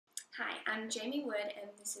Hi, I'm Jamie Wood, and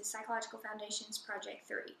this is Psychological Foundations Project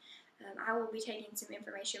 3. I will be taking some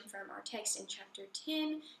information from our text in Chapter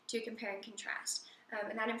 10 to compare and contrast.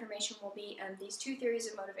 And that information will be these two theories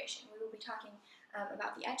of motivation. We will be talking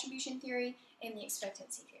about the attribution theory and the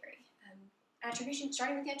expectancy theory.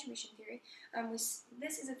 Starting with the attribution theory,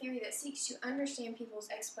 this is a theory that seeks to understand people's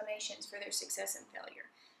explanations for their success and failure.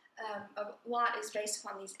 A lot is based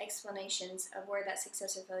upon these explanations of where that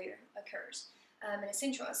success or failure occurs. An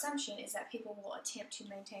essential assumption is that people will attempt to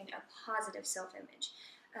maintain a positive self-image.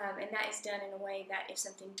 And that is done in a way that if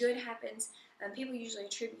something good happens, people usually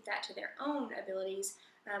attribute that to their own abilities,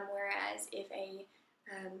 whereas if a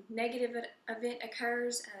negative event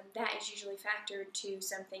occurs, that is usually factored to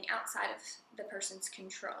something outside of the person's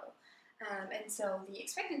control. And so the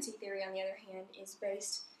expectancy theory, on the other hand, is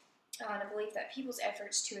based on a belief that people's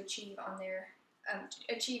efforts to achieve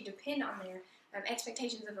depend on their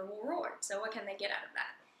expectations of a reward. So what can they get out of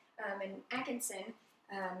that? And Atkinson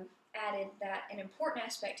added that an important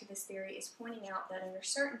aspect to this theory is pointing out that under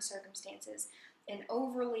certain circumstances, an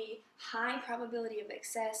overly high probability of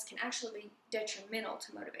success can actually be detrimental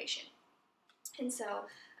to motivation. And so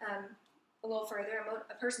a little further,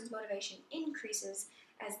 a person's motivation increases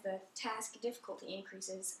as the task difficulty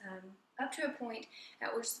increases, up to a point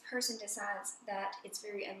at which the person decides that it's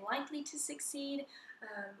very unlikely to succeed,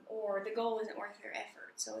 or the goal isn't worth their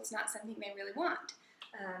effort, so it's not something they really want.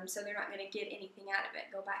 So they're not going to get anything out of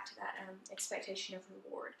it. Go back to that expectation of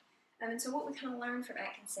reward. And so what we kind of learned from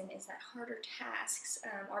Atkinson is that harder tasks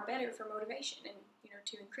are better for motivation, and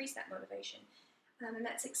to increase that motivation. And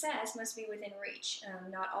that success must be within reach.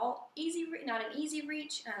 Not an easy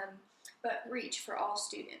reach, but reach for all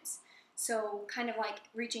students. So kind of like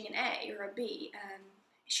reaching an A or a B.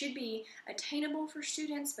 It should be attainable for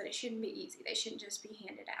students, but it shouldn't be easy. They shouldn't just be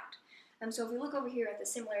handed out. So if we look over here at the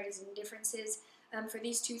similarities and differences for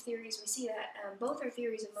these two theories, we see that both are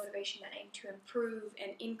theories of motivation that aim to improve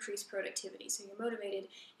and increase productivity. So you're motivated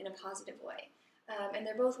in a positive way. And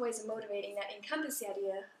they're both ways of motivating that encompass the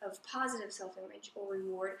idea of positive self-image or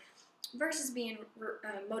reward versus being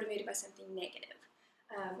motivated by something negative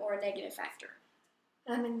or a negative factor.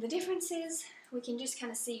 And the differences, we can just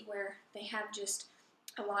kind of see where they have just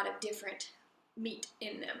a lot of different meat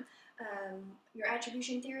in them. Your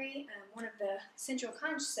attribution theory, one of the central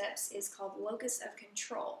concepts is called locus of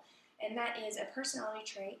control, and that is a personality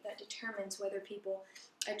trait that determines whether people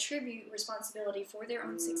attribute responsibility for their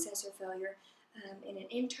own success or failure in an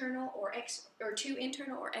internal or two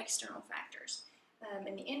internal or external factors.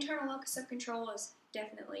 And the internal locus of control is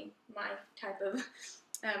definitely my type of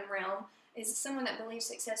realm. Is someone that believes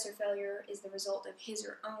success or failure is the result of his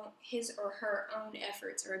or her own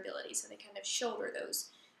efforts or abilities. So they kind of shoulder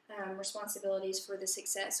those responsibilities for the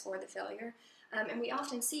success or the failure. And we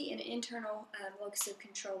often see in an internal locus of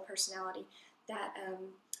control personality that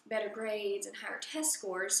better grades and higher test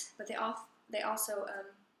scores, but they also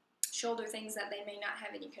shoulder things that they may not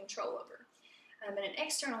have any control over. And an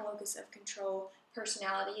external locus of control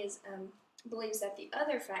personality believes that the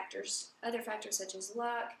other factors such as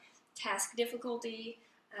luck, task difficulty,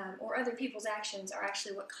 or other people's actions are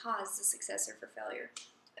actually what cause the success or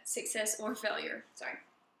failure.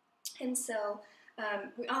 And so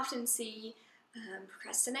we often see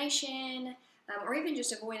procrastination or even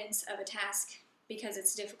just avoidance of a task because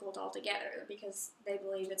it's difficult altogether, because they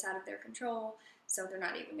believe it's out of their control, so they're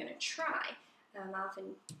not even going to try. I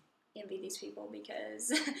often envy these people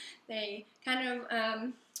because they kind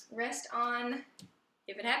of rest on,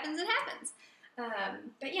 if it happens, it happens.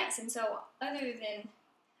 But yes, and so other than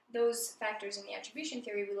those factors in the attribution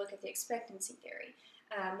theory, we look at the expectancy theory,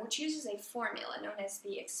 which uses a formula known as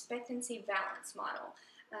the expectancy valence model.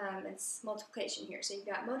 It's multiplication here. So you've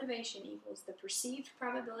got motivation equals the perceived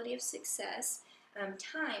probability of success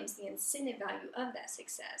times the incentive value of that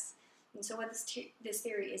success. And so what this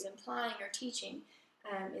theory is implying or teaching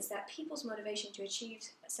is that people's motivation to achieve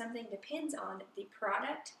something depends on the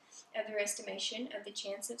product of their estimation of the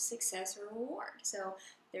chance of success or reward. So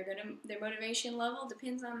their motivation level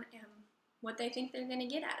depends on what they think they're going to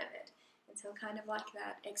get out of it. And so kind of like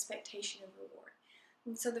that expectation of reward.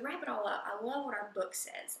 And so to wrap it all up, I love what our book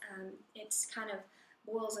says. It's kind of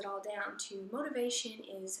boils it all down to motivation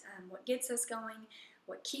is what gets us going,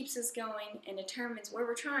 what keeps us going, and determines where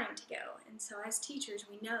we're trying to go. And so as teachers,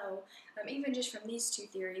 we know, even just from these two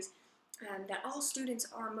theories, that all students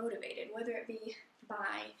are motivated, whether it be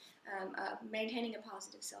by maintaining a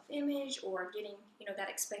positive self-image or getting that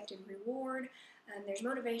expected reward. There's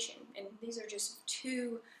motivation, and these are just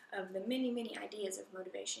two of the many, many ideas of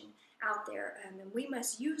motivation out there, and we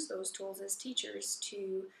must use those tools as teachers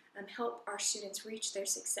to help our students reach their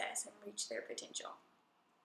success and reach their potential.